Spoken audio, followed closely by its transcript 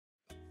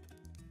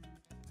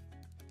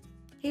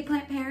Hey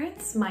plant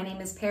parents, my name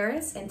is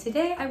Paris, and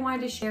today I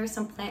wanted to share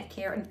some plant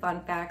care and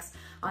fun facts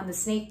on the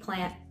snake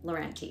plant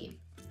Laurenti.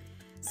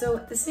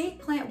 So the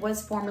snake plant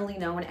was formerly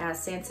known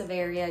as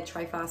Sansevieria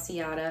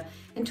trifasciata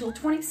until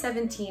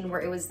 2017, where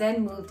it was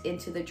then moved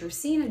into the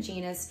Dracaena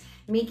genus,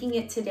 making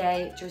it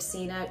today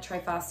Dracaena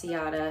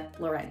trifasciata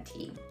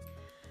Laurenti.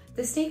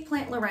 The snake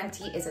plant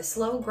Laurenti is a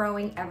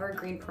slow-growing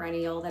evergreen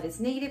perennial that is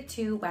native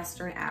to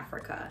Western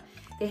Africa.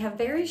 They have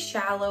very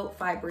shallow,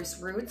 fibrous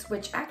roots,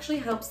 which actually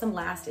helps them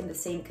last in the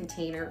same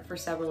container for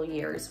several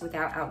years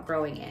without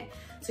outgrowing it.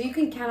 So you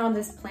can count on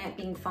this plant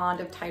being fond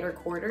of tighter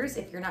quarters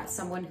if you're not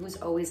someone who's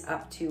always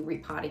up to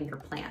repotting your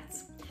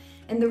plants.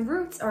 And the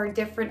roots are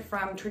different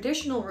from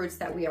traditional roots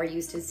that we are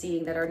used to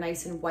seeing that are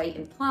nice and white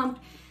and plump.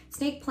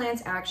 Snake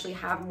plants actually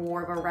have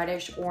more of a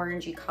reddish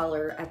orangey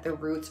color at the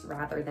roots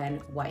rather than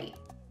white.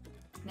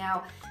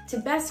 Now, to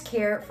best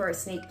care for a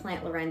snake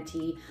plant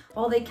Laurenti,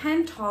 while they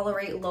can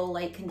tolerate low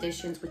light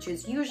conditions, which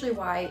is usually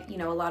why,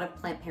 a lot of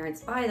plant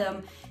parents buy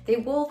them, they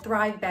will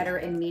thrive better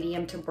in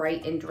medium to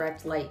bright and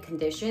direct light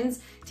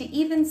conditions to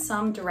even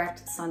some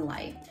direct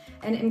sunlight.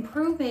 And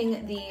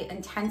improving the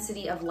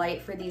intensity of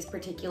light for these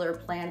particular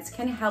plants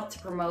can help to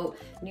promote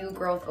new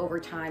growth over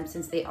time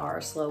since they are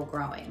slow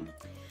growing.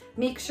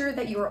 Make sure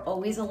that you are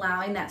always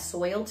allowing that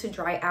soil to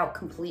dry out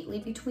completely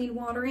between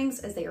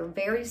waterings, as they are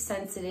very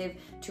sensitive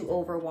to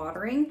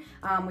overwatering,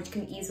 which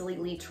can easily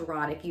lead to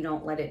rot if you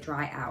don't let it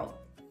dry out.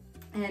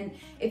 And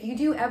if you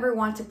do ever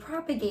want to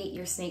propagate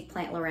your snake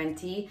plant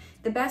Laurenti,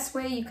 the best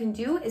way you can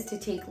do is to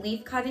take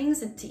leaf cuttings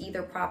to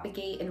either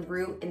propagate and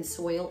root in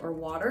soil or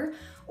water,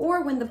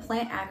 or when the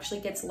plant actually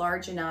gets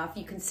large enough,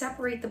 you can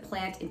separate the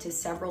plant into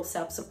several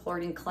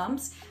self-supporting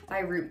clumps by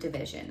root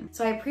division.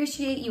 So I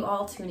appreciate you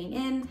all tuning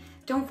in.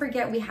 Don't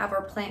forget we have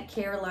our plant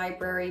care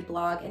library,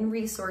 blog, and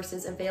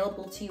resources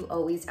available to you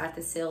always at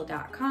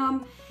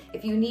thesill.com.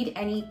 If you need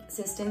any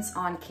assistance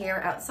on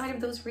care outside of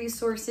those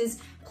resources,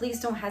 please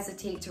don't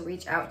hesitate to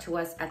reach out to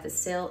us at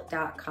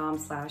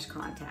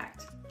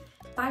thesill.com/contact.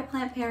 Bye,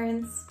 plant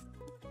parents.